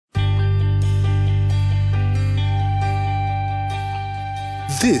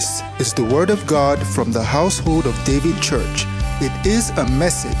This is the Word of God from the household of David Church. It is a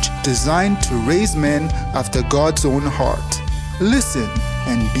message designed to raise men after God's own heart. Listen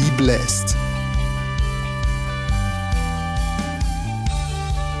and be blessed.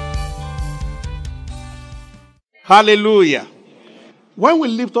 Hallelujah. When we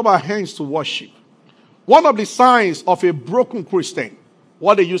lift up our hands to worship, one of the signs of a broken Christian,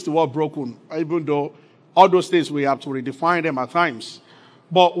 what they use the word broken, even though all those things we have to redefine them at times.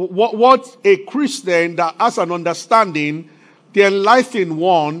 But what a Christian that has an understanding, the enlightened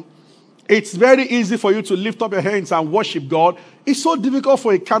one, it's very easy for you to lift up your hands and worship God. It's so difficult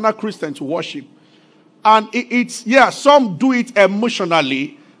for a carnal Christian to worship. And some do it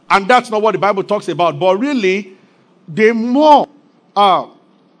emotionally, and that's not what the Bible talks about. But really, the more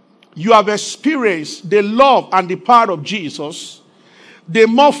you have experienced the love and the power of Jesus, the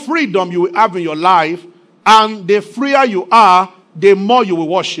more freedom you will have in your life, and the freer you are, the more you will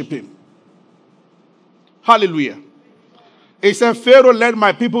worship him. Hallelujah. He said, Pharaoh, let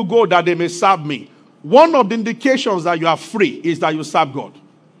my people go that they may serve me. One of the indications that you are free is that you serve God.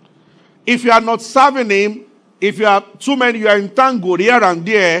 If you are not serving him, if you are too many, you are entangled here and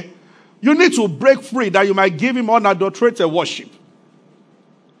there, you need to break free that you might give him unadulterated worship.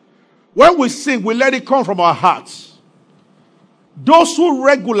 When we sing, we let it come from our hearts. Those who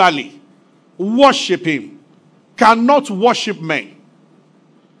regularly worship him cannot worship men.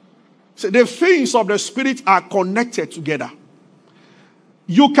 So the things of the Spirit are connected together.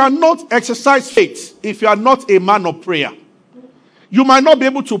 You cannot exercise faith if you are not a man of prayer. You might not be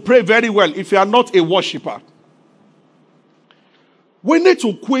able to pray very well if you are not a worshiper. We need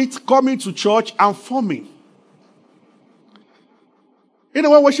to quit coming to church and forming. You know,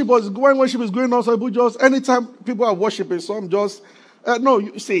 when worship is going on, some people just, anytime people are worshiping, some just,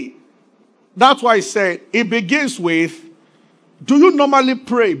 you see, that's why I said, it begins with, do you normally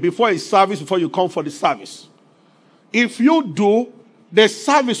pray before a service, before you come for the service? If you do, the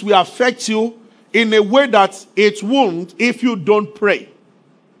service will affect you in a way that it won't if you don't pray.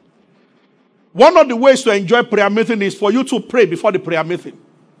 One of the ways to enjoy prayer meeting is for you to pray before the prayer meeting.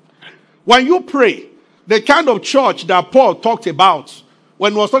 When you pray, the kind of church that Paul talked about,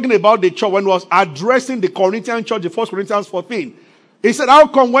 when he was talking about the church, when he was addressing the Corinthian church in 1 Corinthians 14, he said, how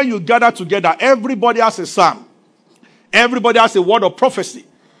come when you gather together, everybody has a psalm? Everybody has a word of prophecy.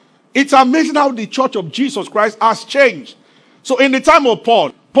 It's amazing how the church of Jesus Christ has changed. So in the time of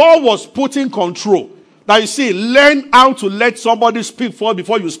Paul was putting control. Now you see, learn how to let somebody speak first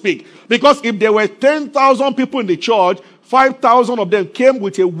before you speak. Because if there were 10,000 people in the church, 5,000 of them came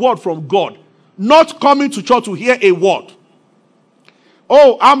with a word from God. Not coming to church to hear a word.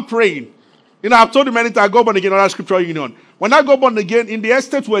 Oh, I'm praying. You know, I've told you many times, I go born again on that scriptural union. When I go born again, in the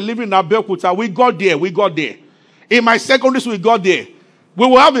estate we're living in Abeokuta, we got there. In my secondary school, we got there. We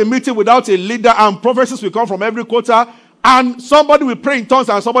will have a meeting without a leader, and prophecies will come from every quarter, and somebody will pray in tongues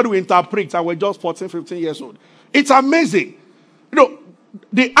and somebody will interpret, and we're just 14, 15 years old. It's amazing. You know,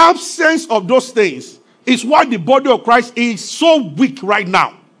 the absence of those things is why the body of Christ is so weak right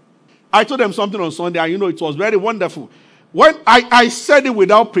now. I told them something on Sunday, and it was very wonderful. When I said it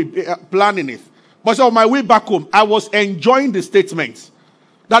without planning it. But so on my way back home, I was enjoying the statements.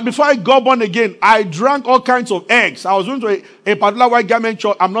 That before I got born again, I drank all kinds of eggs. I was going to a particular white garment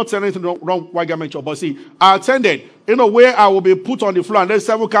church. I'm not saying anything wrong white garment church, but see, I attended, where I will be put on the floor and there's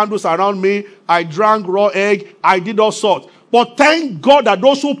 7 candles around me. I drank raw egg. I did all sorts. But thank God that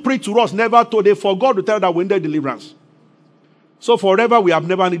those who preach to us never told. They forgot to tell that we needed deliverance. So forever we have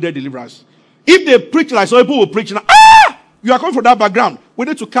never needed deliverance. If they preach like some people will preach now, you are coming from that background. We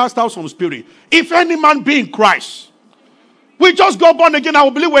need to cast out some spirit. If any man be in Christ, we just got born again and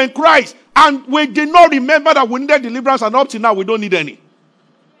we believe we're in Christ. And we did not remember that we needed deliverance, and up to now we don't need any.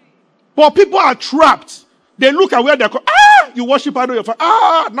 But people are trapped. They look at where they're going. You worship idol your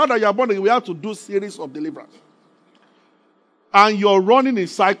father. Now that you are born again, we have to do series of deliverance. And your running in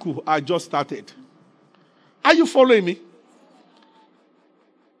cycle I just started. Are you following me?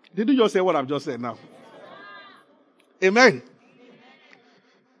 Did you just say what I've just said now? Amen.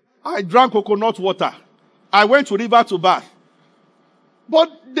 I drank coconut water. I went to river to bath.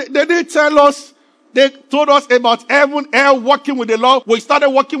 But they didn't tell us. They told us about heaven, hell, working with the Lord. We started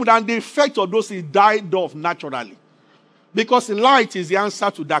working with, and the effect of those is died off naturally. Because light is the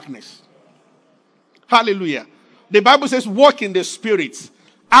answer to darkness. Hallelujah. The Bible says, walk in the Spirit,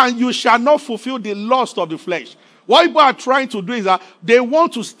 and you shall not fulfill the lust of the flesh. What people are trying to do is that they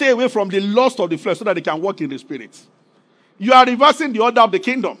want to stay away from the lust of the flesh so that they can walk in the Spirit. You are reversing the order of the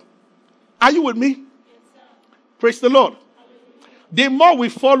kingdom. Are you with me? Yes, praise the Lord. The more we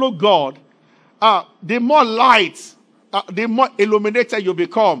follow God, the more light the more illuminated you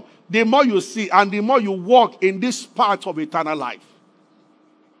become, the more you see, and the more you walk in this part of eternal life.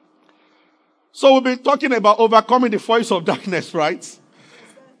 So we've been talking about overcoming the voice of darkness, right?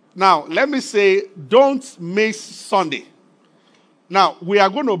 Now, let me say, don't miss Sunday. Now, we are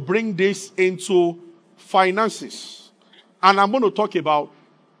going to bring this into finances. And I'm going to talk about,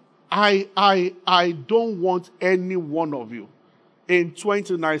 I don't want any one of you in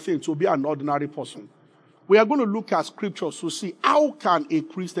 2019 to be an ordinary person. We are going to look at scriptures to see how can a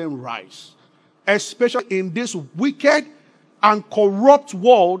Christian rise, especially in this wicked and corrupt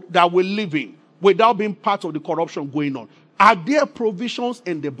world that we live in, without being part of the corruption going on. Are there provisions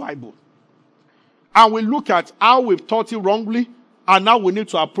in the Bible? And we look at how we've taught it wrongly, and now we need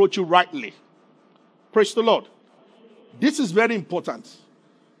to approach it rightly. Praise the Lord. This is very important.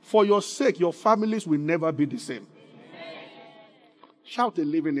 For your sake, your families will never be the same. Amen. Shout a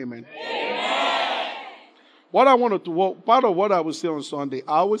living amen. Amen. What I wanted to, part of what I will say on Sunday,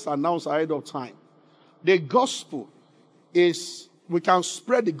 I always announce ahead of time. The gospel is, we can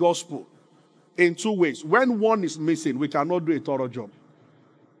spread the gospel in two ways. When one is missing, we cannot do a thorough job.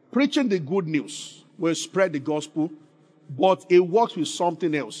 Preaching the good news will spread the gospel, but it works with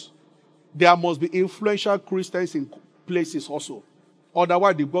something else. There must be influential Christians in places also.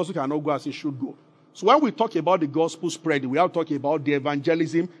 Otherwise, the gospel cannot go as it should go. So when we talk about the gospel spreading, we are talking about the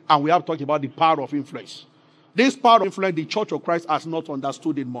evangelism, and we are talking about the power of influence. This power of influence, the Church of Christ has not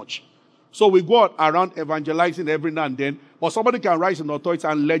understood it much. So we go around evangelizing every now and then, but somebody can rise in authority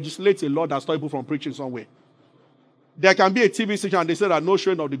and legislate a law that stops people from preaching somewhere. There can be a TV station and they say that no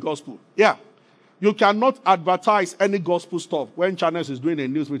showing of the gospel. Yeah. You cannot advertise any gospel stuff when Channels is doing a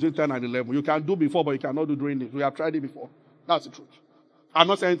news between 10 and 11. You can do before, but you cannot do during news. We have tried it before. That's the truth. I'm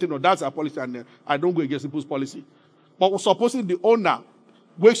not saying anything, no, that's our policy, and I don't go against people's policy. But supposing the owner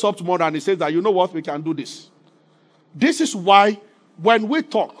wakes up tomorrow and he says that, you know what, we can do this. This is why when we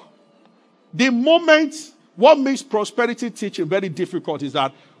talk, the moment, what makes prosperity teaching very difficult is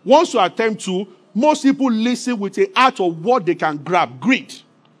that once you attempt to, most people listen with a heart of what they can grab, greed.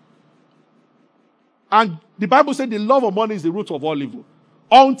 And the Bible said the love of money is the root of all evil.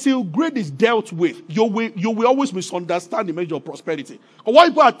 Until greed is dealt with, you will always misunderstand the measure of prosperity. And what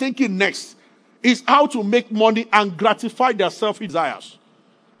people are thinking next is how to make money and gratify their selfish desires.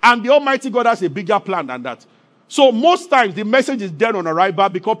 And the Almighty God has a bigger plan than that. So most times the message is dead on arrival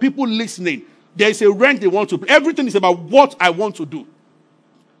because people listening, there is a rent they want to pay. Everything is about what I want to do.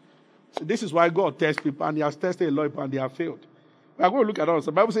 So this is why God tests people, and he has tested a lot of people and they have failed. We are going to look at it.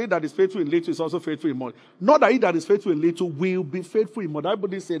 The Bible says that is faithful in little is also faithful in much. Not that he that is faithful in little will be faithful in much. The Bible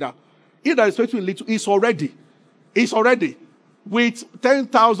didn't say that. He that is faithful in little is already. It's already. With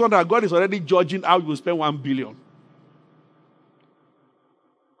 10,000 that God is already judging how you will spend 1 billion.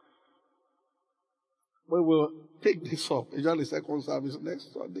 We will take this up. It's just the second service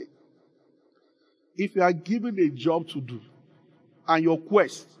next Sunday. If you are given a job to do, and your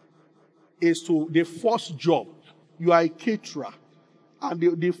quest is to the first job, you are a caterer,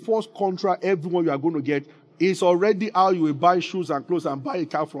 and the first contract, everyone you are going to get is already how you will buy shoes and clothes and buy a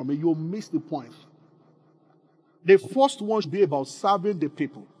car from me. You'll miss the point. The first one should be about serving the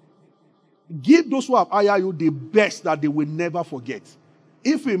people. Give those who have hired you the best that they will never forget.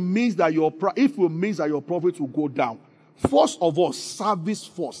 If it means that your profit will go down, first of all, service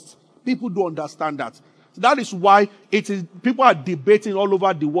first. People don't understand that. So that is why people are debating all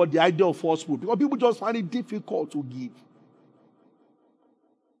over the world the idea of falsehood, because people just find it difficult to give.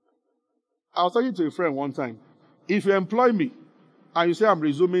 I was talking to a friend one time. If you employ me and you say I'm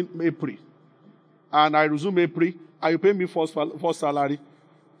resuming April, and I resume April, and you pay me first salary,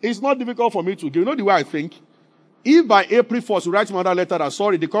 it's not difficult for me to give. You know the way I think? If by April 1st you write me another letter that,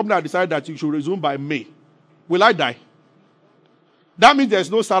 sorry, the company has decided that you should resume by May, will I die? That means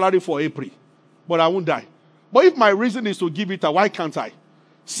there's no salary for April, but I won't die. But if my reason is to give it, why can't I?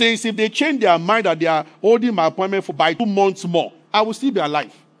 Since if they change their mind that they are holding my appointment for by 2 months more, I will still be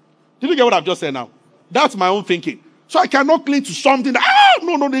alive. Did you get what I've just said now? That's my own thinking. So I cannot cling to something that,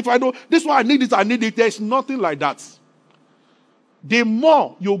 no, if I don't, this one I need it. There's nothing like that. The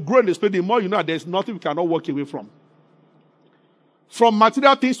more you grow in the spirit, the more you know that there's nothing we cannot walk away from. From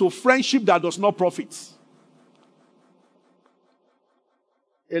material things to friendship that does not profit.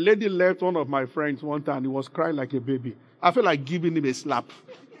 A lady left one of my friends one time and he was crying like a baby. I felt like giving him a slap.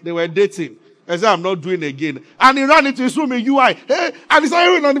 They were dating. I said, I'm not doing it again. And he ran into his room in UI. Hey, and he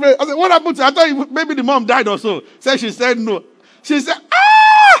started on the bed. I said, what happened to you? I thought maybe the mom died or so. She said no. She said,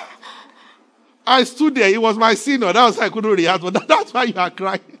 ah! I stood there. He was my senior. That was why I couldn't react. But that's why you are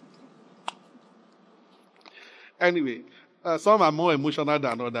crying. Anyway, some are more emotional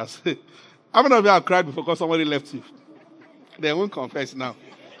than others. How many of you have cried before because somebody left you? They won't confess now.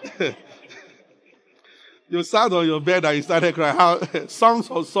 You sat on your bed and you started crying. How songs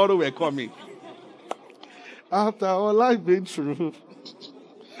of sorrow were coming. After all I've been through.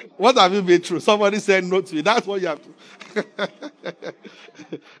 What have you been through? Somebody said no to you. That's what you have to.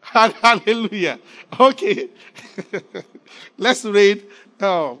 Hallelujah. Okay. Let's read.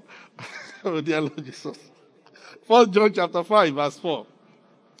 Oh, dear Lord Jesus. 1 John chapter 5, verse 4.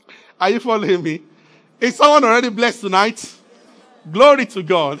 Are you following me? Is someone already blessed tonight? Glory to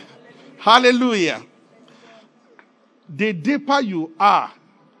God. Hallelujah. The deeper you are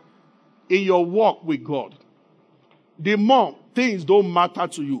in your walk with God, the more things don't matter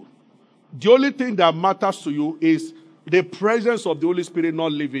to you. The only thing that matters to you is the presence of the Holy Spirit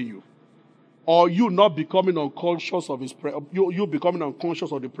not leaving you. Or you not becoming unconscious of His presence. You becoming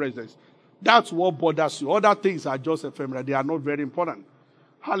unconscious of the presence. That's what bothers you. Other things are just ephemeral. They are not very important.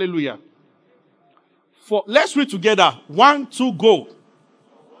 Hallelujah. Let's read together. 1, 2, go.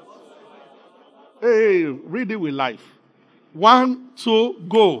 Hey, read it with life. 1, 2,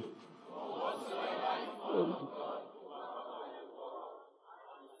 go.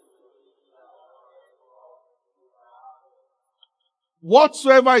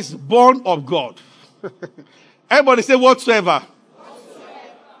 Whatsoever is born of God. Everybody say whatsoever.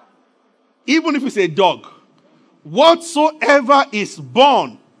 Even if it's a dog. Whatsoever is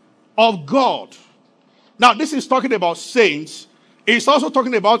born of God. Now, this is talking about saints. It's also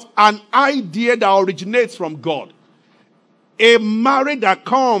talking about an idea that originates from God. A marriage that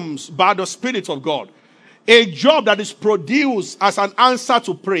comes by the Spirit of God. A job that is produced as an answer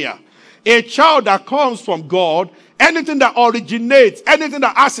to prayer. A child that comes from God. Anything that originates, anything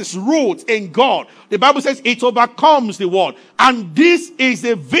that has its roots in God. The Bible says it overcomes the world. And this is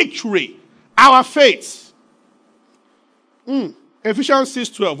a victory. Our faith. Ephesians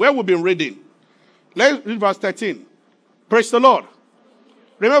 6:12, where we've been reading. Let's read verse 13. Praise the Lord.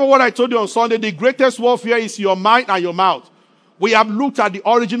 Remember what I told you on Sunday. The greatest warfare is your mind and your mouth. We have looked at the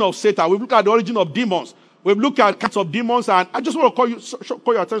origin of Satan. We've looked at the origin of demons. We've looked at kinds of demons. And I just want to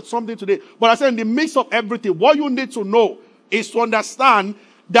call your attention to something today. But I said in the midst of everything, what you need to know is to understand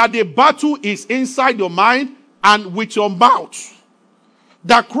that the battle is inside your mind and with your mouth.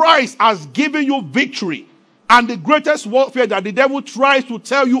 That Christ has given you victory. And the greatest warfare that the devil tries to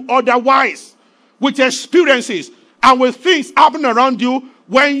tell you otherwise, with experiences and with things happening around you,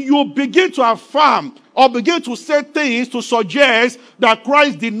 when you begin to affirm or begin to say things to suggest that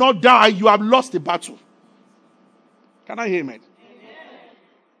Christ did not die, you have lost the battle. Can I hear amen?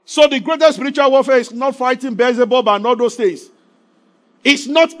 So the greatest spiritual warfare is not fighting Beelzebub and all those things. It's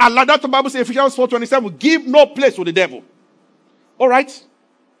not allowed. That's the Bible says, Ephesians 4:27, give no place to the devil. All right?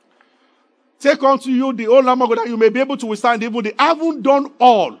 Take unto you the whole armor that you may be able to withstand evil. They haven't done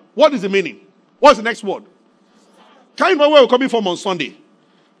all. What is the meaning? What's the next word? Can you remember where we're coming from on Sunday?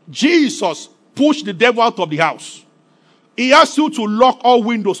 Jesus pushed the devil out of the house. He asked you to lock all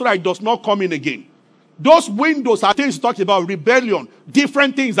windows so that it does not come in again. Those windows are things talked about rebellion,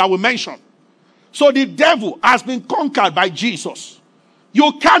 different things that we mentioned. So the devil has been conquered by Jesus.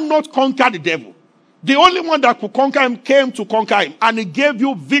 You cannot conquer the devil. The only one that could conquer him came to conquer him, and he gave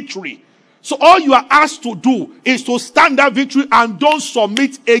you victory. So all you are asked to do is to stand that victory and don't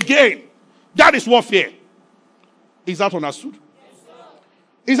submit again. That is warfare. Is that understood?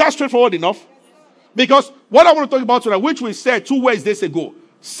 Is that straightforward enough? Because what I want to talk about tonight, which we said 2 Wednesdays ago,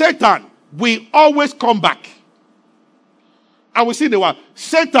 Satan will always come back. And we see the one.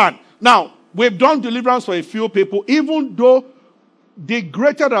 Satan, now, we've done deliverance for a few people, even though the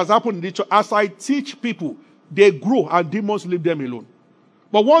greater that has happened in the church, as I teach people, they grow and demons leave them alone.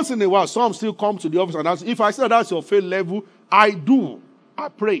 But once in a while, some still come to the office and ask, if I say that's your faith level, I do. I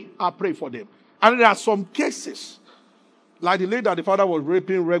pray for them. And there are some cases, like the lady that the father was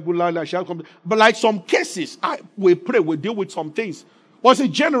raping regularly, and she had come. But like some cases, we pray, we deal with some things. But see,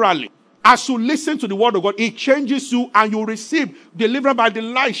 generally, as you listen to the word of God, it changes you and you receive deliverance by the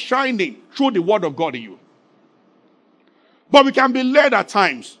light shining through the word of God in you. But we can be led at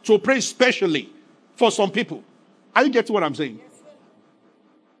times to pray specially for some people. Are you getting what I'm saying?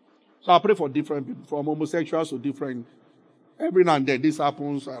 So I pray for different people, from homosexuals to different. Every now and then this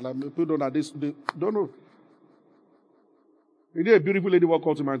happens, and people don't know this. They don't know. You know, a beautiful lady walk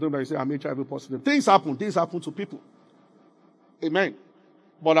up to my home and say, I'm HIV positive. Things happen to people. Amen.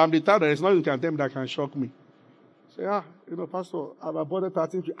 But I'm the type that there's nothing you can tell me that can shock me. Say, Pastor, I've aborted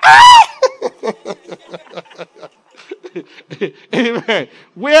 13 children. Amen.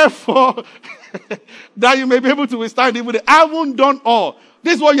 Wherefore, that you may be able to withstand evil. I haven't done all.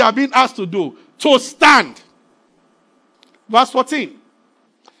 This is what you have been asked to do. To stand. Verse 14.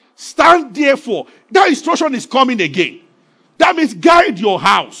 Stand therefore. That instruction is coming again. That means guide your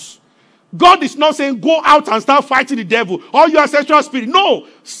house. God is not saying go out and start fighting the devil or your ancestral spirit. No,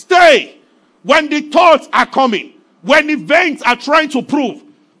 stay. When the thoughts are coming, when events are trying to prove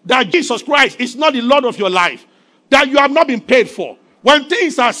that Jesus Christ is not the Lord of your life, that you have not been paid for, when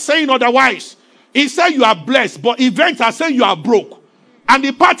things are saying otherwise, he said you are blessed, but events are saying you are broke. And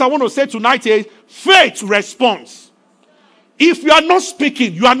the part I want to say tonight is faith responds. If you are not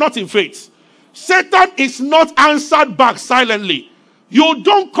speaking, you are not in faith. Satan is not answered back silently. You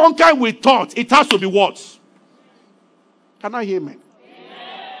don't conquer with thought. It has to be words. Can I hear amen?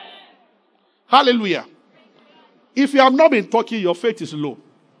 Hallelujah. If you have not been talking, your faith is low.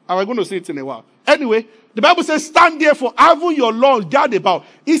 And we're going to say it in a while. Anyway, the Bible says, stand therefore, having your Lord guard about.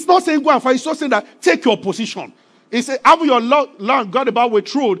 It's not saying go and fight. It's not saying that take your position. It says, having your Lord guard about with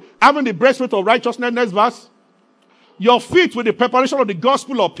truth, having the breastplate of righteousness, next verse. Your feet with the preparation of the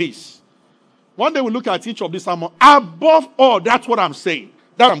gospel of peace. One day we'll look at each of these sermons. Above all, that's what I'm saying.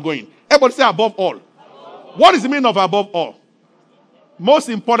 That I'm going. Everybody say above all. What is the meaning of above all? Most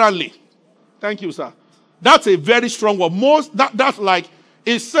importantly. Thank you, sir. That's a very strong word. That's like,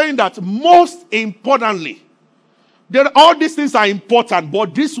 it's saying that most importantly. All these things are important,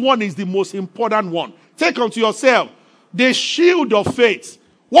 but this one is the most important one. Take unto yourself the shield of faith.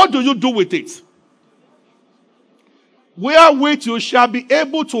 What do you do with it? Wherewith you shall be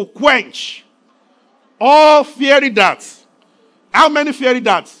able to quench all fiery darts. How many fiery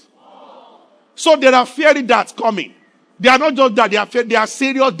darts? So there are fiery darts coming. They are not just that, they are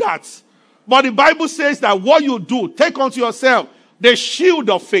serious darts. But the Bible says that what you do, take unto yourself the shield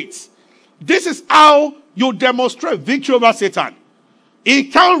of faith. This is how you demonstrate victory over Satan. He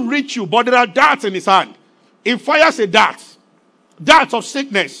can't reach you, but there are darts in his hand. He fires a dart. Darts of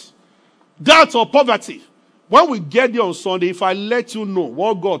sickness. Darts of poverty. When we get there on Sunday, if I let you know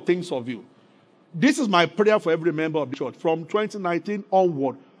what God thinks of you, this is my prayer for every member of the church. From 2019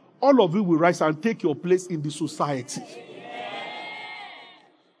 onward, all of you will rise and take your place in the society.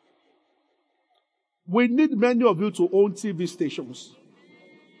 We need many of you to own TV stations.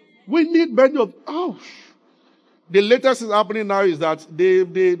 We need many of... The latest is happening now is that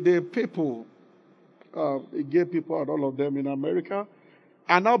the people, the gay people and all of them in America,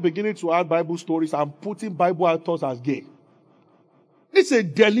 are now beginning to add Bible stories and putting Bible authors as gay. It's a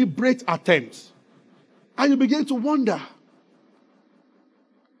deliberate attempt. And you begin to wonder.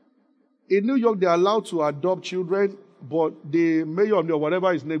 In New York, they're allowed to adopt children, but the mayor or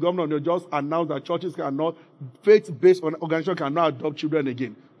whatever his name, governor, just announced that churches cannot, faith-based organizations cannot adopt children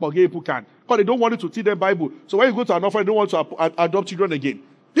again. But gay people can. Because they don't want you to teach them Bible. So when you go to an offer, they don't want to adopt children again.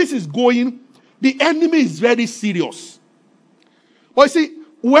 This is going, the enemy is very serious. But you see,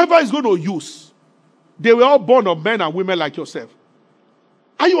 whoever is going to use, they were all born of men and women like yourself.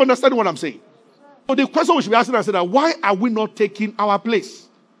 Are you understanding what I'm saying? So the question we should be asking ourselves is, why are we not taking our place?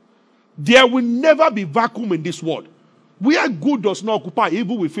 There will never be vacuum in this world. Where good does not occupy,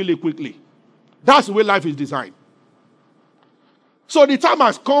 evil will fill it quickly. That's the way life is designed. So the time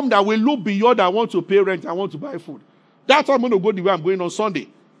has come that we look beyond, I want to pay rent, I want to buy food. That's why I'm going to go the way I'm going on Sunday.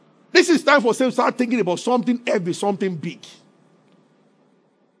 This is time for us to start thinking about something heavy, something big.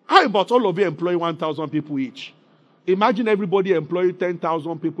 How about all of you employing 1,000 people each? Imagine everybody employing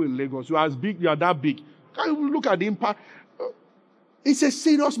 10,000 people in Lagos. You are as big, you are that big. Can you look at the impact? It's a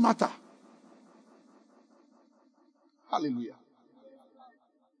serious matter. Hallelujah.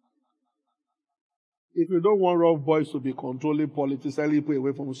 If you don't want rough boys to be controlling politics, sending people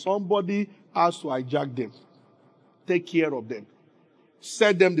away from somebody has to hijack them. Take care of them.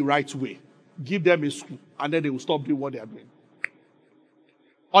 Set them the right way. Give them a school. And then they will stop doing what they are doing.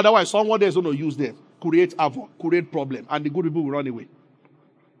 Otherwise, someone is going to use them. Create havoc. Create problem. And the good people will run away.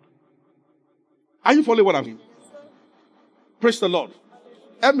 Are you following what I mean? Praise the Lord.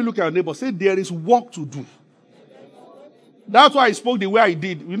 Let me look at your neighbor. Say, there is work to do. That's why I spoke the way I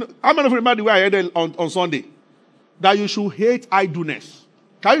did. You know, how many of you remember the way I heard it on Sunday? That you should hate idleness.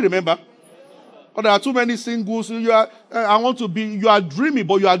 Can you remember? Or there are too many singles. You are dreaming,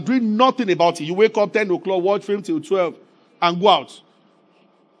 but you are doing nothing about it. You wake up 10 o'clock, watch film till 12, and go out.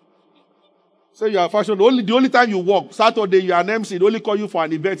 Say you are fashion. The only time you work, Saturday, you are an MC. They only call you for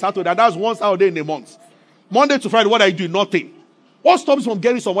an event Saturday. That's one Saturday in a month. Monday to Friday, what are you doing? Nothing. What stops you from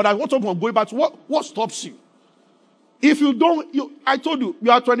getting someone? What stops you from going back to what stops you? If you don't, I told you, you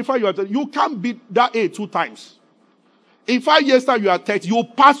are 25, you can't beat that age 2 times. In 5 years' time, you are 30. You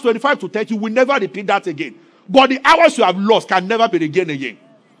pass 25 to 30, you will never repeat that again. But the hours you have lost can never be regained again.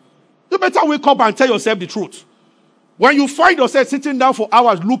 You better wake up and tell yourself the truth. When you find yourself sitting down for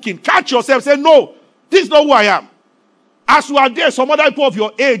hours looking, catch yourself, say, no, this is not who I am. As you are there, some other people of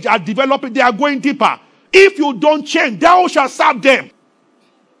your age are developing, they are going deeper. If you don't change, thou shalt serve them.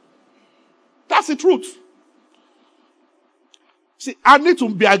 That's the truth. See, I need to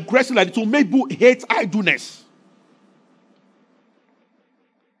be aggressive like to make people hate idleness.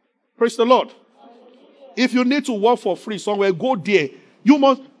 Praise the Lord. If you need to work for free somewhere, go there. You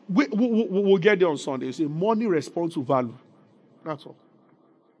must. We'll get there on Sunday. See, money responds to value. That's all.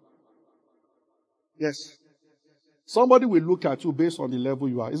 Yes. Somebody will look at you based on the level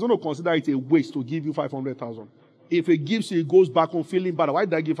you are. He's going to consider it a waste to give you 500,000. If he gives you, he goes back on feeling bad. Why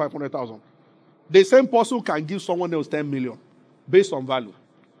did I give 500,000? The same person can give someone else 10 million based on value.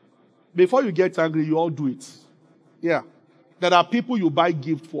 Before you get angry, you all do it. Yeah. There are people you buy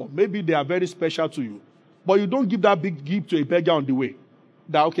gift for. Maybe they are very special to you. But you don't give that big gift to a beggar on the way.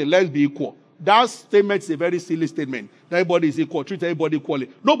 That, okay, let's be equal. That statement is a very silly statement. Everybody is equal. Treat everybody equally.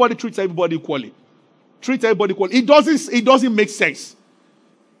 Nobody treats everybody equally. Treat everybody equally. It doesn't make sense.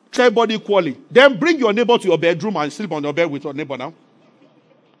 Treat everybody equally. Then bring your neighbor to your bedroom and sleep on your bed with your neighbor now.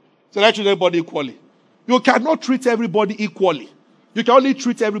 So let's treat everybody equally. You cannot treat everybody equally. You can only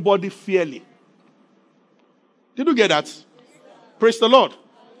treat everybody fairly. Did you get that? Praise the Lord.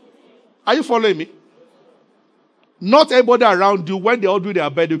 Are you following me? Not everybody around you, when they all do their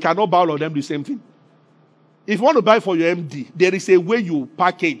bed, you cannot buy all of them the same thing. If you want to buy for your MD, there is a way you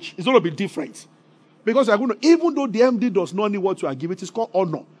package. It's going to be different. Because you are going to, even though the MD does not need what you are giving, it is called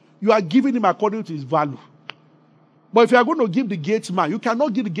honor. You are giving him according to his value. But if you are going to give the gate man, you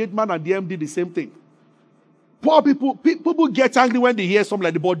cannot give the gate man and the MD the same thing. Poor people get angry when they hear something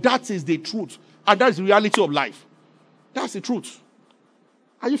like that, but that is the truth. And that is the reality of life. That's the truth.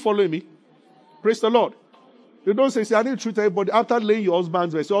 Are you following me? Praise the Lord. You don't say, I need to treat everybody. After laying your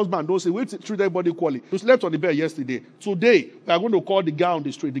husband's bed, your husband don't say, we treat everybody equally. You slept on the bed yesterday. Today, we are going to call the guy on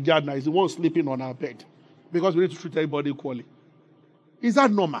the street. The gardener is the one sleeping on our bed. Because we need to treat everybody equally. Is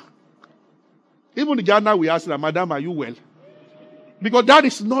that normal? Even the gardener will ask, Madam, are you well? Because that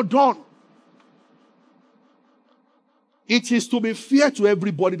is not done. It is to be fair to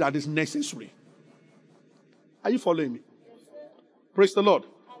everybody that is necessary. Are you following me? Praise the Lord.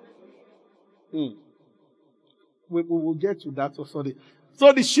 We will get to that.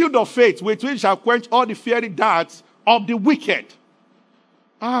 So the shield of faith, with which shall quench all the fiery darts of the wicked.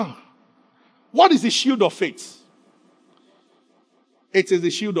 What is the shield of faith? It is the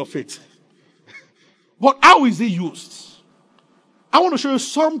shield of faith. But how is it used? I want to show you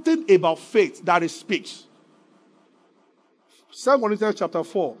something about faith that it speaks. 2 Corinthians chapter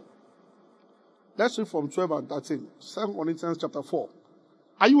 4. Let's read from 12 and 13. 2 Corinthians chapter 4.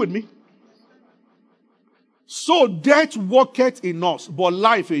 Are you with me? So death worketh in us, but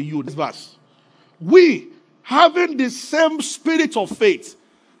life in you. This verse. We, having the same spirit of faith,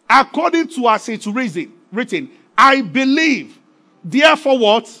 according to as it's written, I believe, therefore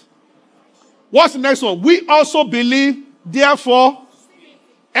what? What's the next one? We also believe, therefore,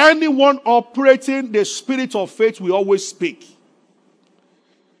 anyone operating the spirit of faith will always speak.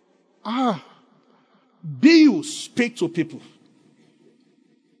 Be you speak to people.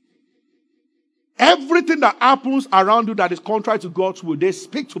 Everything that happens around you that is contrary to God's will, they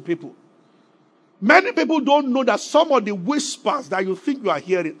speak to people. Many people don't know that some of the whispers that you think you are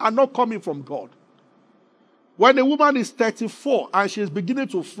hearing are not coming from God. When a woman is 34 and she is beginning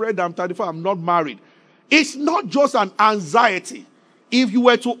to fret, I'm 34, I'm not married. It's not just an anxiety. If you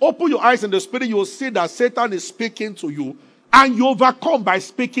were to open your eyes in the spirit, you will see that Satan is speaking to you and you overcome by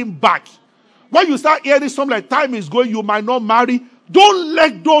speaking back. When you start hearing something like time is going, you might not marry, don't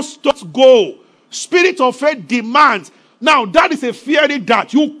let those thoughts go. Spirit of faith demands. Now, that is a fiery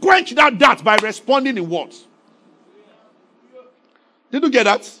dart. You quench that dart by responding in words. Did you get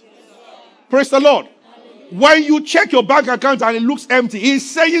that? Yes, praise the Lord. When you check your bank account and it looks empty, he's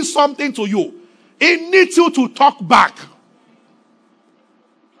saying something to you. He needs you to talk back.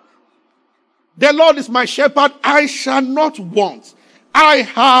 The Lord is my shepherd, I shall not want. I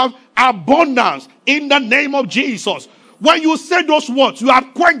have abundance in the name of Jesus. When you say those words, you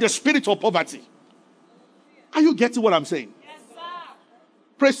have quenched the spirit of poverty. Are you getting what I'm saying? Yes, sir.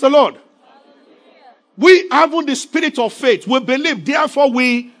 Praise the Lord. Hallelujah. We having the spirit of faith. We believe, therefore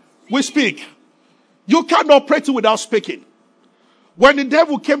we speak. You cannot pray without speaking. When the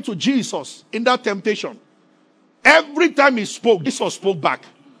devil came to Jesus in that temptation, every time he spoke, Jesus spoke back.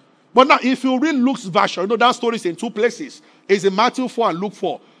 But now, if you read Luke's version, you know that story is in two places. It's in Matthew 4 and Luke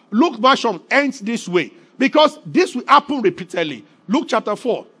 4. Luke's version ends this way. Because this will happen repeatedly. Luke chapter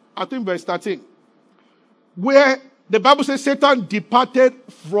 4, I think verse 13. Where the Bible says Satan departed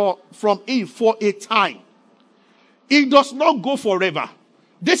from Eve for a time. It does not go forever.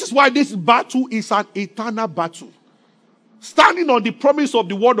 This is why this battle is an eternal battle. Standing on the promise of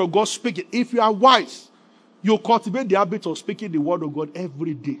the word of God speaking. If you are wise, You cultivate the habit of speaking the word of God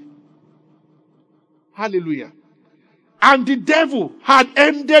every day. Hallelujah. And the devil had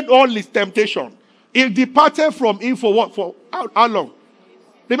ended all his temptation. He departed from him for what? For how long?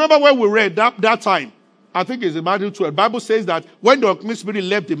 Remember when we read that time? I think it's in Matthew 12. The Bible says that when the unclean spirit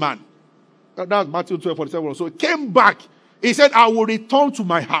left the man, that's Matthew 12, 47. So he came back. He said, I will return to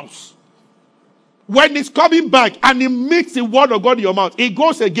my house. When he's coming back and he meets the word of God in your mouth, he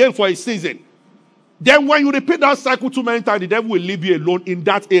goes again for a season. Then when you repeat that cycle too many times, the devil will leave you alone in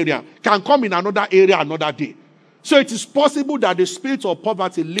that area. Can come in another area another day. So it is possible that the spirit of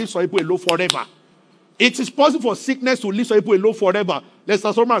poverty leaves some people alone forever. It is possible for sickness to leave some people alone forever. Let's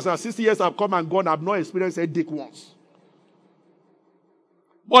say someone says, 60 years have come and gone, I've not experienced a dick once.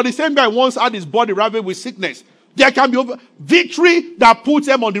 But the same guy once had his body ravaged with sickness. There can be victory that puts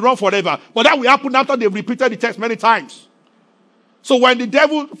them on the run forever. But that will happen after they've repeated the text many times. So when the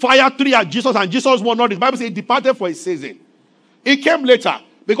devil fired 3 at Jesus and Jesus won not, the Bible says he departed for a season. He came later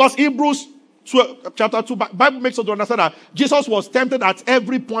because Hebrews 12, chapter 2, Bible makes us to understand that Jesus was tempted at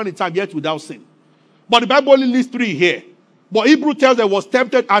every point in time yet without sin. But the Bible only lists 3 here. But Hebrew tells us he was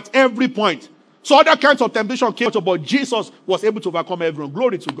tempted at every point. So other kinds of temptation came, but Jesus was able to overcome everyone.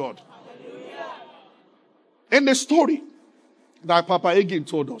 Glory to God. Hallelujah. In the story that Papa Egin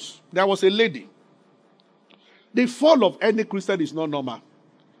told us, there was a lady. The fall of any Christian is not normal.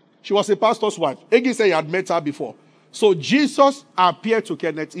 She was a pastor's wife. Egin said he had met her before. So Jesus appeared to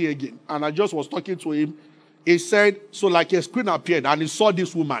Kenneth E. again. And I just was talking to him. He said, so like a screen appeared and he saw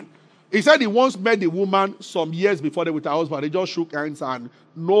this woman. He said he once met the woman some years before they with her husband. They just shook hands and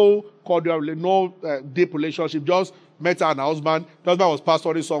no cordial, no deep relationship. Just met her and her husband. The husband was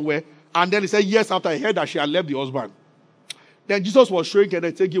pastoring somewhere. And then he said, yes, after he heard that she had left the husband. Then Jesus was showing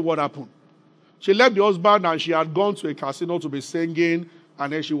Kenneth taking what happened. She left the husband and she had gone to a casino to be singing.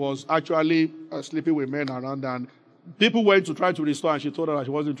 And then she was actually sleeping with men around. And people went to try to restore and she told her that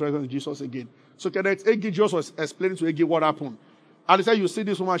she wasn't interested in Jesus again. So Kenneth Egi just was explaining to Egi what happened. And he said, you see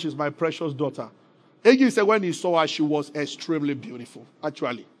this woman, she's my precious daughter. Egi said when he saw her, she was extremely beautiful,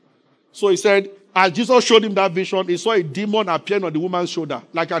 actually. So he said, as Jesus showed him that vision, he saw a demon appearing on the woman's shoulder,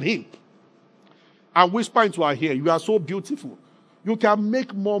 like an imp. And whisper into her ear, you are so beautiful. You can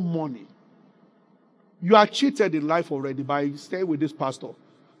make more money. You are cheated in life already by staying with this pastor.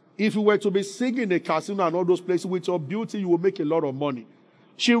 If you were to be singing in a casino and all those places with your beauty, you will make a lot of money.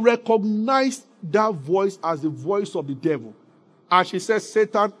 She recognized that voice as the voice of the devil. And she said,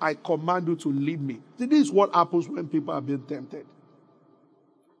 Satan, I command you to leave me. See, this is what happens when people are being tempted.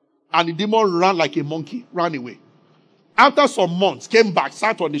 And the demon ran like a monkey, ran away. After some months, came back,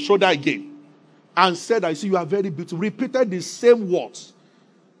 sat on the shoulder again, and said, I see you are very beautiful. Repeated the same words.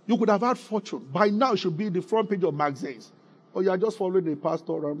 You could have had fortune. By now, you should be in the front page of magazines. Or you are just following a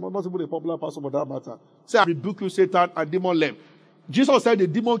pastor, or not even a popular pastor for that matter. Say, I rebuke you, Satan, and demon left. Jesus said the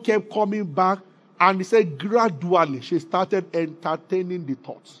demon kept coming back, and he said gradually she started entertaining the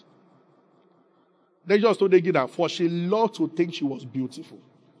thoughts. They just told Egi that for she loved to think she was beautiful.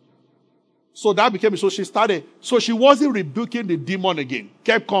 So that became it. So she started. So she wasn't rebuking the demon again.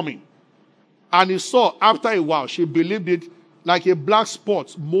 Kept coming. And he saw after a while, she believed it like a black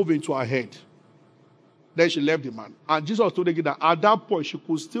spot moved into her head. Then she left the man. And Jesus told Egi that at that point she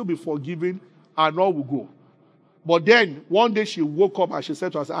could still be forgiven and all would go. But then, one day she woke up and she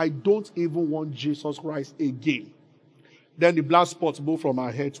said to herself, I don't even want Jesus Christ again. Then the black spots moved from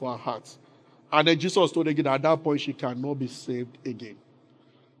her head to her heart. And then Jesus told her that at that point she cannot be saved again.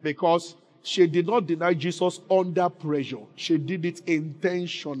 Because she did not deny Jesus under pressure. She did it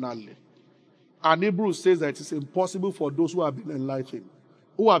intentionally. And Hebrews says that it is impossible for those who have been enlightened,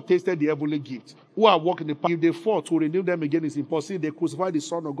 who have tasted the heavenly gift, who are walking the path. If they fall, to renew them again is impossible. They crucify the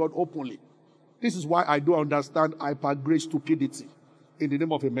Son of God openly. This is why I don't understand hyper-grace stupidity in the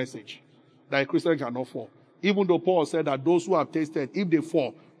name of a message that a Christian cannot fall. Even though Paul said that those who have tasted, if they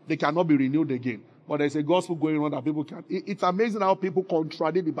fall, they cannot be renewed again. But there's a gospel going on that people can. It's amazing how people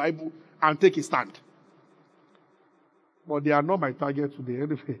contradict the Bible and take a stand. But they are not my target today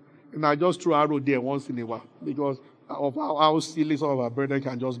anyway. And I just throw arrow there once in a while because of how silly some of our brethren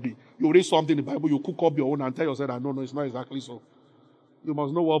can just be. You read something in the Bible, you cook up your own and tell yourself that no, it's not exactly so. You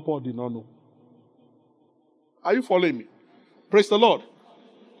must know what Paul did not know. Are you following me? Praise the Lord.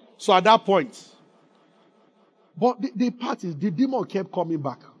 So at that point, but the part is the demon kept coming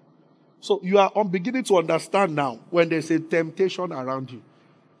back. So you are beginning to understand now when there's a temptation around you.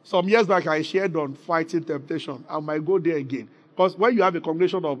 Some years back I shared on fighting temptation. I might go there again. Because when you have a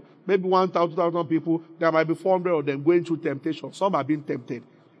congregation of maybe 1,000, 2,000 people, there might be 400 of them going through temptation. Some are being tempted.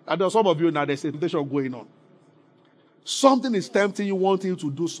 And there are some of you now, there's a temptation going on. Something is tempting you, wanting you to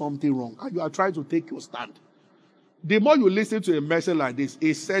do something wrong. And you are trying to take your stand. The more you listen to a message like this,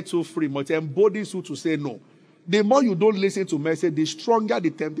 it sets you free, but it embodies you to say no. The more you don't listen to message, the stronger the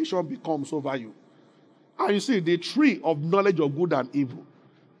temptation becomes over you. And you see, the tree of knowledge of good and evil,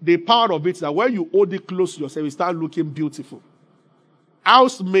 the power of it is that when you hold it close to yourself, you start looking beautiful.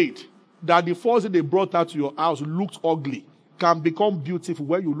 Housemaid, that the first thing they brought her to your house looked ugly, can become beautiful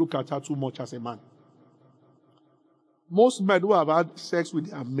when you look at her too much as a man. Most men who have had sex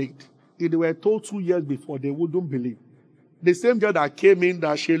with their maid, if they were told 2 years before, they wouldn't believe. The same girl that came in,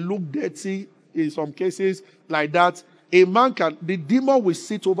 that she looked dirty, in some cases like that, a man can, the demon will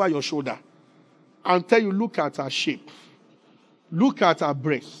sit over your shoulder and tell you, look at her shape, look at her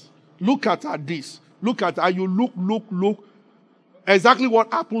breasts, look at her this, look at her, you look. Exactly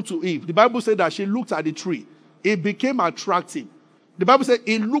what happened to Eve. The Bible said that she looked at the tree. It became attractive. The Bible said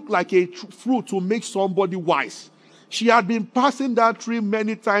it looked like a fruit to make somebody wise. She had been passing that tree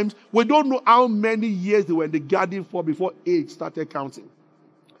many times. We don't know how many years they were in the garden for before age started counting.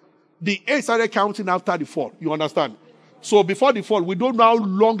 The age started counting after the fall. You understand? So before the fall, we don't know how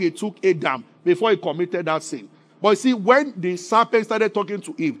long it took Adam before he committed that sin. But you see, when the serpent started talking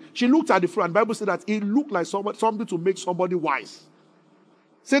to Eve, she looked at the fruit, and the Bible said that it looked like something to make somebody wise.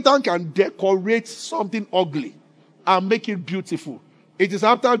 Satan can decorate something ugly and make it beautiful. It is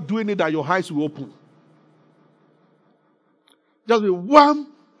after doing it that your eyes will open. Just be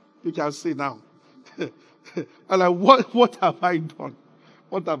wham, you can see now. And like, what have I done?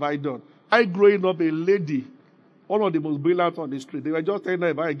 What have I done? I growing up a lady, one of the most brilliant on the street. They were just telling her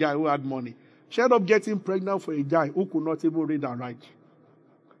about a guy who had money. She ended up getting pregnant for a guy who could not even read and write.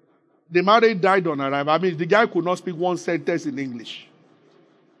 The marriage died on arrival. I mean, the guy could not speak one sentence in English.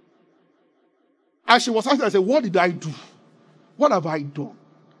 And she was asking, I said, what did I do? What have I done?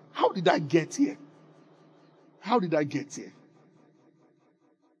 How did I get here? How did I get here?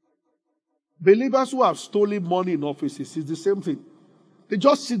 Believers who have stolen money in offices, it's the same thing. They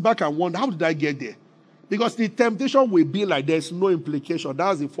just sit back and wonder, how did I get there? Because the temptation will be like there's no implication.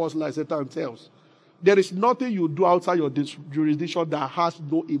 That's the first lie Satan tells. There is nothing you do outside your jurisdiction that has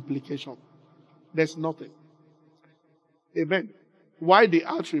no implication. There's nothing. Amen. Why the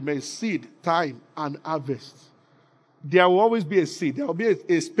earth remains seed, time, and harvest. There will always be a seed. There will be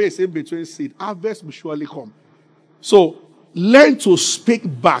a space in between seed. Harvest will surely come. So, learn to speak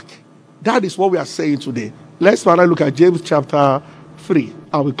back. That is what we are saying today. Let's finally look at James chapter 3.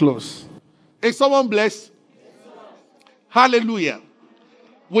 I will close. Is someone blessed? Hallelujah.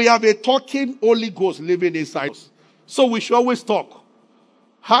 We have a talking Holy Ghost living inside us. So we should always talk.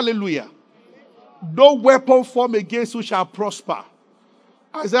 Hallelujah. No weapon formed against you shall prosper.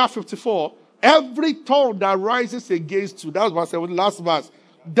 Isaiah 54. Every tongue that rises against you, that's verse 7, last verse.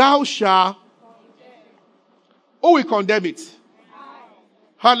 Thou shalt. Who will condemn it?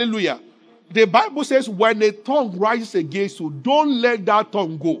 Hallelujah. The Bible says when a tongue rises against you, don't let that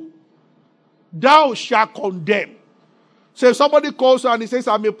tongue go. Thou shalt condemn. So if somebody calls you and he says,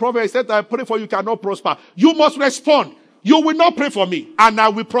 I'm a prophet, he said, I pray for you, cannot prosper. You must respond. You will not pray for me, and I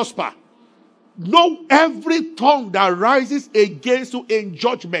will prosper. No, every tongue that rises against you in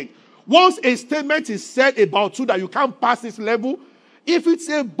judgment. Once a statement is said about you that you can't pass this level, if it's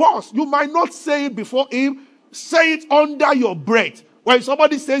a boss, you might not say it before him, say it under your breath. When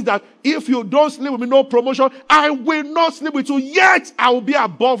somebody says that if you don't sleep with me, no promotion, I will not sleep with you, yet I will be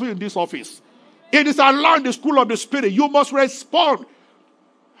above you in this office. It is allowed in the school of the Spirit. You must respond.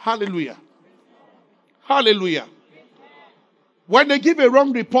 Hallelujah. Hallelujah. When they give a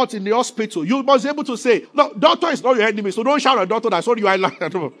wrong report in the hospital, you must be able to say, no, doctor is not your enemy, so don't shout at doctor, that's what you are like.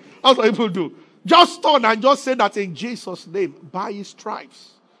 That's what people do. Just turn and just say that in Jesus' name, by his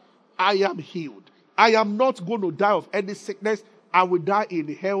stripes, I am healed. I am not going to die of any sickness. I will die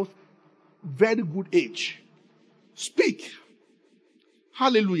in health, very good age. Speak.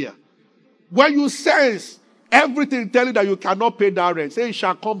 Hallelujah. When you sense everything telling that you cannot pay that rent, say it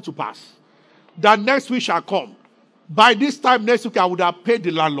shall come to pass. That next week shall come. By this time next week, I would have paid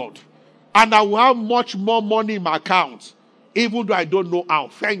the landlord. And I will have much more money in my account, even though I don't know how.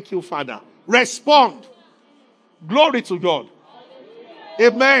 Thank you, Father. Respond. Glory to God.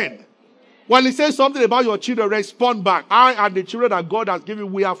 Amen. When he says something about your children, respond back. I and the children that God has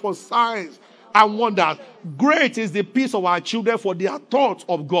given, we are for signs and wonders. Great is the peace of our children, for their thoughts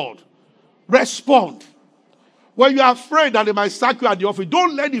of God. Respond. When you are afraid that they might sack you at the office,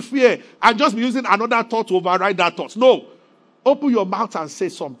 don't let the fear and just be using another thought to override that thought. No. Open your mouth and say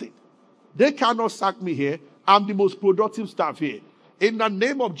something. They cannot sack me here. I'm the most productive staff here. In the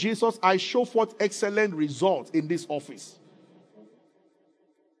name of Jesus, I show forth excellent results in this office.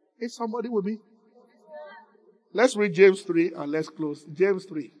 Is somebody with me? Let's read James 3 and let's close. James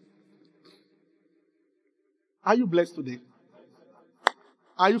 3. Are you blessed today?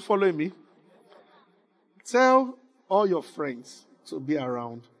 Are you following me? Tell all your friends to be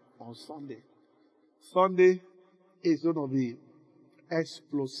around on Sunday. Sunday is going to be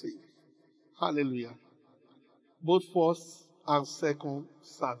explosive. Hallelujah. Both first and second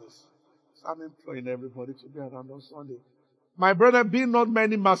service. So I'm imploring everybody to be around on Sunday. My brother, be not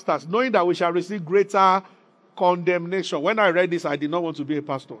many masters, knowing that we shall receive greater condemnation. When I read this, I did not want to be a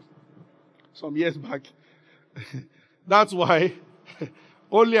pastor. Some years back. That's why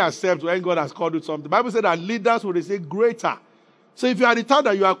only accept when God has called you something. The Bible said that leaders will receive greater. So if you are the type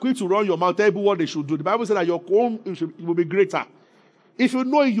that you are quick to run your mouth, tell people what they should do. The Bible said that your own will be greater. If you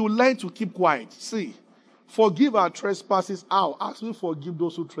know it, you learn to keep quiet. See, forgive our trespasses. How? As we forgive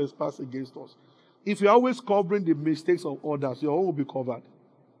those who trespass against us. If you're always covering the mistakes of others, your own will be covered.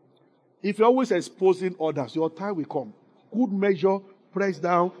 If you're always exposing others, your time will come. Good measure, press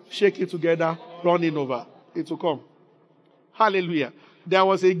down, shake it together, run it over. It will come. Hallelujah. There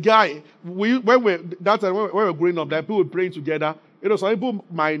was a guy, when we were growing up, that people were praying together. Some people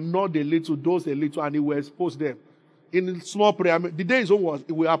might nod a little, those a little, and he will expose them. In small prayer, the day his own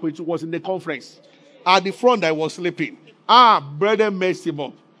was in the conference. At the front, I was sleeping. Brother messed him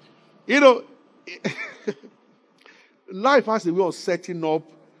up. Life has a way of setting up.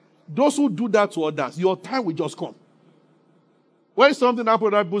 Those who do that to others, your time will just come. When something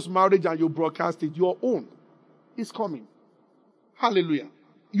happens that boosts marriage and you broadcast it, your own is coming. Hallelujah.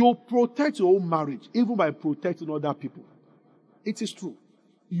 You protect your own marriage, even by protecting other people. It is true.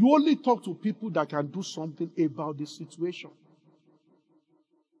 You only talk to people that can do something about this situation.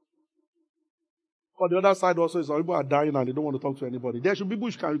 On the other side also, some people are dying and they don't want to talk to anybody. There should be people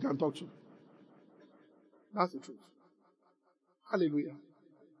you can talk to. That's the truth. Hallelujah.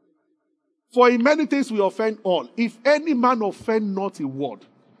 For in many things we offend all. If any man offend not a word,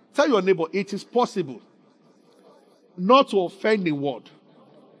 tell your neighbor, it is possible not to offend a word.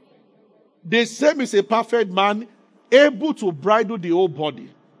 The same is a perfect man, able to bridle the whole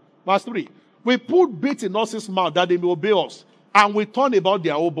body. Verse 3. We put bits in horses' mouth that they may obey us, and we turn about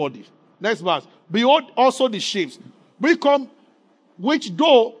their whole body. Next verse. Behold also the sheep, which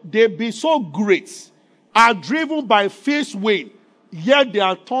though they be so great, are driven by fierce wind, yet they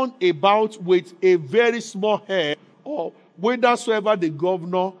are turned about with a very small hair, or whithersoever the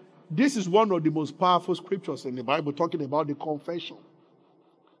governor. This is one of the most powerful scriptures in the Bible, talking about the confession.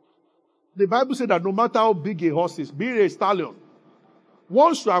 The Bible said that no matter how big a horse is, be it a stallion,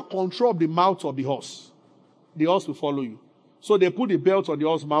 once you are control of the mouth of the horse will follow you. So they put the belt on the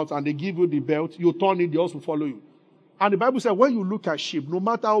horse's mouth and they give you the belt. You turn it, the horse will follow you. And the Bible said when you look at sheep, no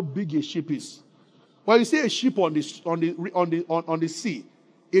matter how big a sheep is, when you see a ship on the sea,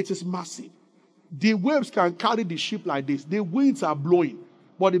 it is massive. The waves can carry the ship like this. The winds are blowing.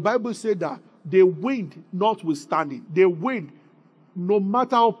 But the Bible said that the wind notwithstanding, the wind, no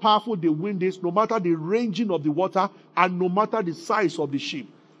matter how powerful the wind is, no matter the ranging of the water, and no matter the size of the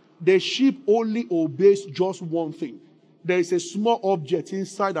ship only obeys just one thing. There is a small object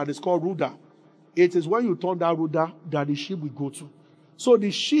inside that is called rudder. It is when you turn that rudder that the ship will go to. So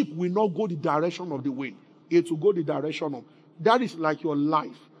the ship will not go the direction of the wind. It will go the direction of. That is like your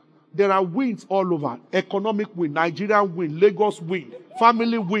life. There are winds all over. Economic wind, Nigerian wind, Lagos wind,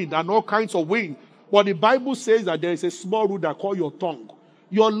 family wind, and all kinds of wind. But the Bible says that there is a small rudder called your tongue.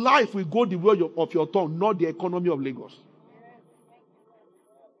 Your life will go the way of your tongue, not the economy of Lagos.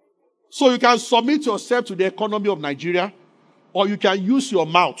 So you can submit yourself to the economy of Nigeria, or you can use your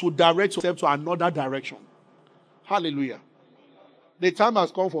mouth to direct yourself to another direction. Hallelujah. The time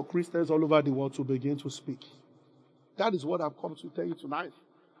has come for Christians all over the world to begin to speak. That is what I've come to tell you tonight.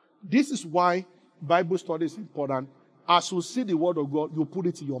 This is why Bible study is important. As you see the word of God, you put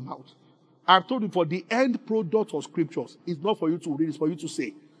it in your mouth. I've told you for the end product of scriptures, it's not for you to read, it's for you to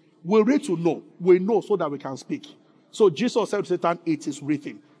say. We read to know. We know so that we can speak. So Jesus said to Satan, it is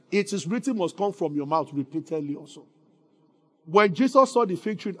written. It is written must come from your mouth repeatedly also. When Jesus saw the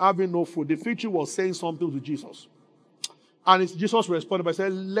fig tree having no fruit, the fig tree was saying something to Jesus. And Jesus responded by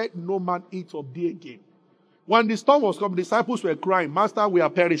saying, let no man eat of thee again. When the storm was coming, the disciples were crying, Master, we are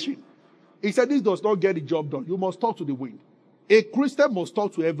perishing. He said, this does not get the job done. You must talk to the wind. A Christian must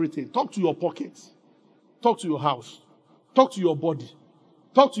talk to everything. Talk to your pockets. Talk to your house. Talk to your body.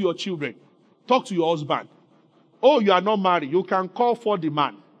 Talk to your children. Talk to your husband. Oh, you are not married. You can call for the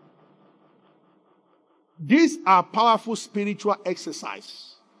man. These are powerful spiritual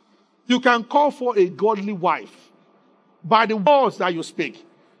exercises. You can call for a godly wife by the words that you speak.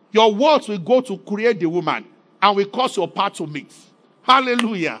 Your words will go to create the woman and will cause your path to meet.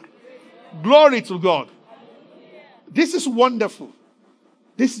 Hallelujah. Glory to God. This is wonderful.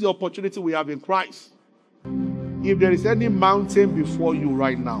 This is the opportunity we have in Christ. If there is any mountain before you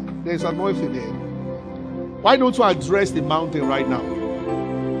right now, there's anointing there. Why don't you address the mountain right now?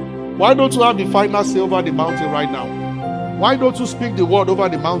 Why don't you have the final say over the mountain right now? Why don't you speak the word over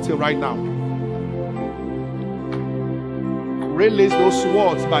the mountain right now? Release those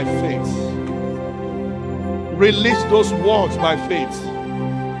words by faith. Release those words by faith.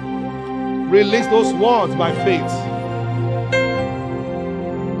 Release those words by faith.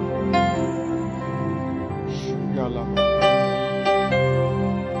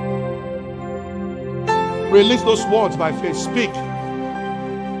 Release those words by faith. Speak.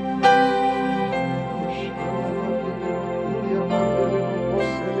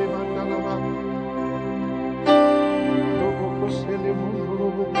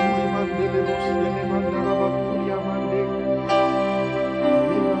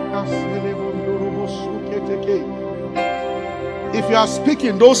 If you are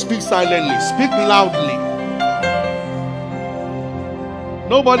speaking, don't speak silently. Speak loudly.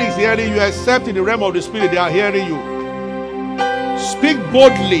 Nobody is hearing you except in the realm of the spirit. They are hearing you. Speak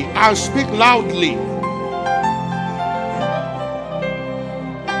boldly and speak loudly.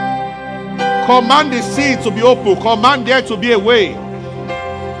 Command the sea to be open. Command there to be a way.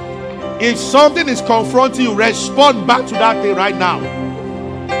 If something is confronting you, respond back to that thing right now.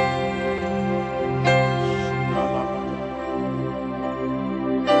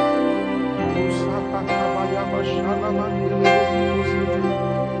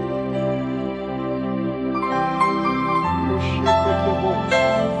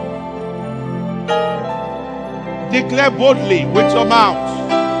 Declare boldly with your mouth.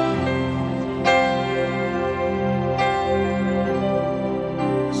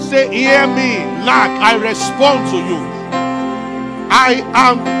 Say, hear me, lack, I respond to you. I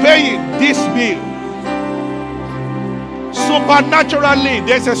am paying this bill. Supernaturally,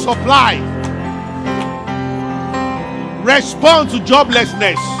 there's a supply. Respond to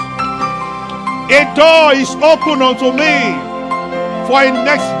joblessness. A door is open unto me for a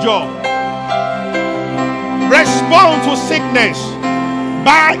next job. Respond to sickness.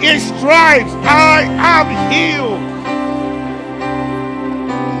 By his stripes I am healed.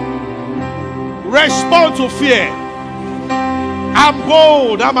 Respond to fear. I'm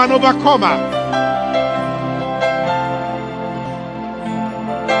bold. I'm an overcomer.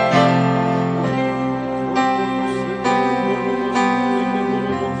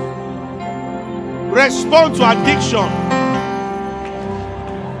 Respond to addiction.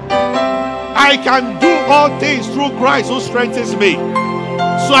 I can do all things through Christ who strengthens me.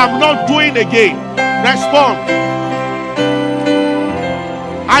 So I'm not doing again. Respond.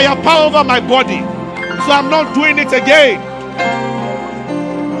 I have power over my body. So I'm not doing it again.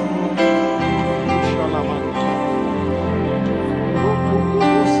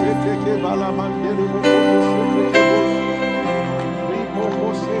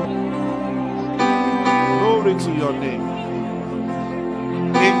 Glory to your name.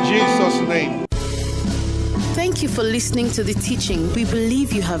 In Jesus' name. Thank you for listening to the teaching. We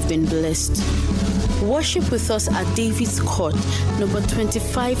believe you have been blessed. Worship with us at David's Court, number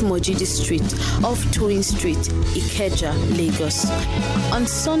 25 Mojidi Street, off Toyin Street, Ikeja, Lagos. On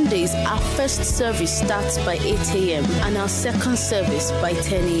Sundays, our first service starts by 8 a.m. and our second service by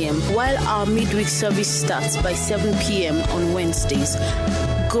 10 a.m., while our midweek service starts by 7 p.m. on Wednesdays.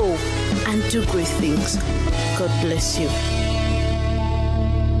 Go and do great things. God bless you.